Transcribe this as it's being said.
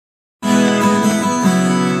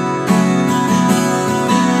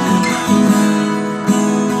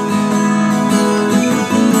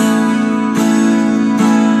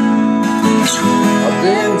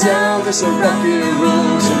this rocky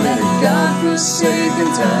road, so many God-forsaken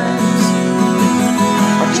times.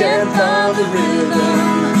 I can't find the rhythm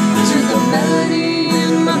to the melody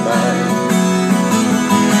in my mind.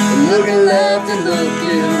 I'm looking left and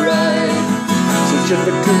looking right, searching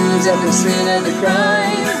for clues I can see that they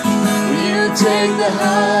cry. Will you take the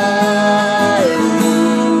high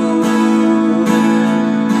road?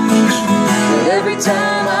 But every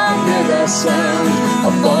time I hear that sound, I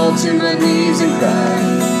fall to my knees and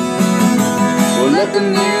cry. Well, let the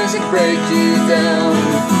music break you down,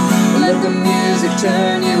 let the music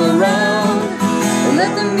turn you around,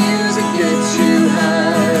 let the music get you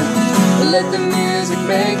high, let the music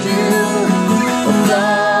make you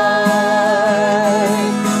fly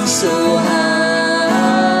so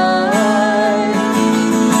high.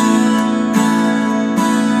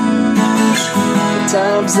 The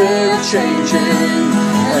times they're changing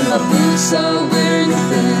and my boots are wearing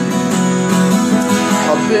thin.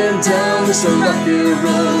 I've been down this rocky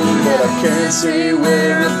road, but I can't say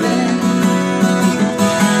where I've been.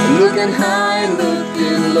 Looking high and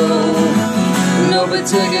looking low, no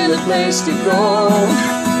particular place to go.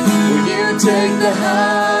 Will you take the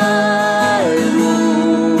high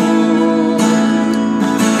road?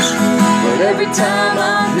 But every time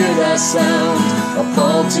I hear that sound, I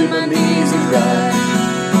fall to my knees and cry.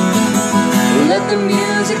 Let the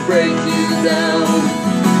music break you down,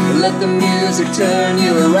 let the music turn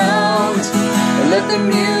you around, let the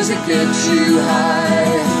music get you high,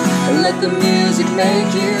 let the music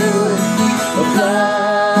make you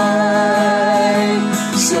fly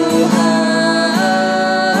so high.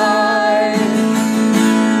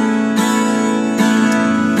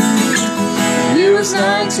 The year was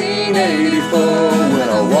 1984 when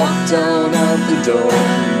I walked on out the door.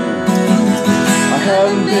 I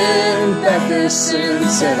haven't been back there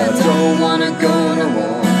since, and I don't wanna go no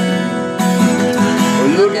more.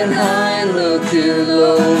 Looking high and looking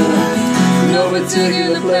low, no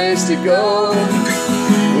particular place to go.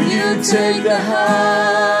 Will you take the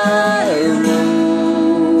high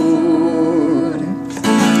road?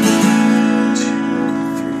 2,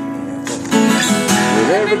 3, 4. But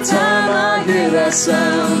every time I hear that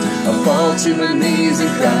sound, I fall to my knees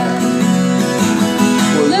and cry.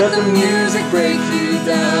 Well, let the music break you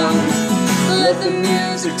down, let the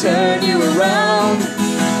music turn you around,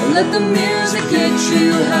 let the music get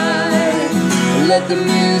you high, let the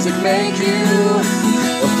music make you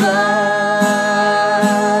fly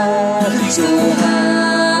so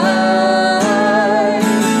high.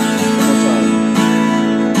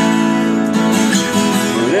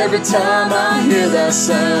 But every time I hear that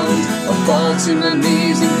sound, I fall to my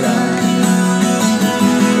knees and cry.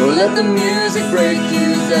 Well, let the music break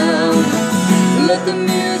you down, let the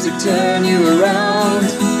music turn you around,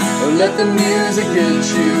 let the music get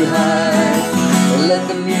you high, let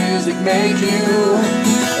the music make you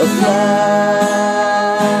fly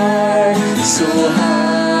so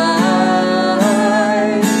high.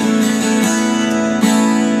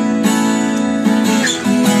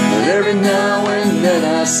 But every now and then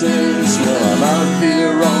I sense, well, I'm out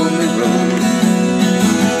here on the road.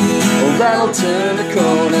 Oh, that'll turn the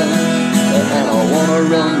corner, and I wanna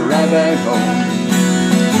run right back home.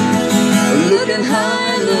 Looking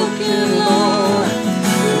high, looking low,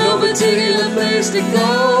 no particular place to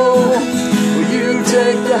go. Will you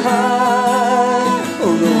take the high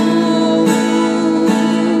road?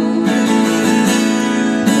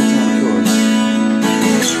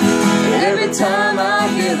 And every time I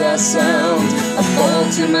hear that sound, I fall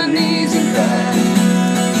to my knees and cry.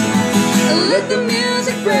 Let the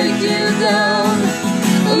music break you down,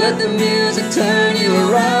 let the music turn you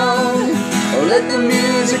around, let the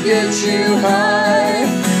music get you high,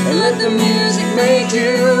 let the music make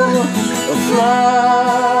you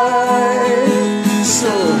fly